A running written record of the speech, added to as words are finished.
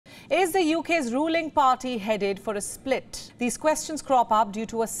Is the UK's ruling party headed for a split? These questions crop up due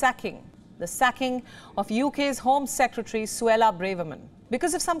to a sacking. The sacking of UK's Home Secretary Suella Braverman,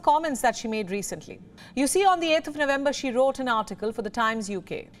 because of some comments that she made recently. You see, on the 8th of November, she wrote an article for the Times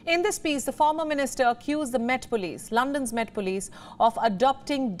UK. In this piece, the former minister accused the Met Police, London's Met Police, of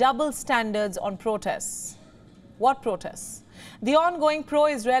adopting double standards on protests. What protests? The ongoing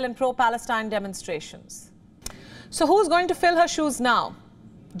pro-Israel and pro-Palestine demonstrations. So who's going to fill her shoes now?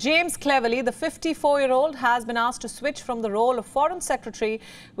 James Cleverly, the 54-year-old, has been asked to switch from the role of Foreign Secretary,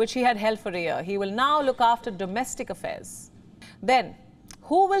 which he had held for a year. He will now look after domestic affairs. Then,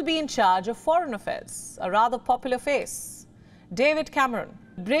 who will be in charge of foreign affairs? A rather popular face, David Cameron.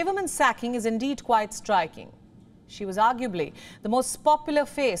 Braverman's sacking is indeed quite striking. She was arguably the most popular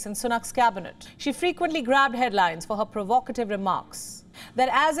face in Sunak's cabinet. She frequently grabbed headlines for her provocative remarks, that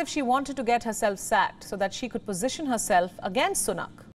as if she wanted to get herself sacked so that she could position herself against Sunak.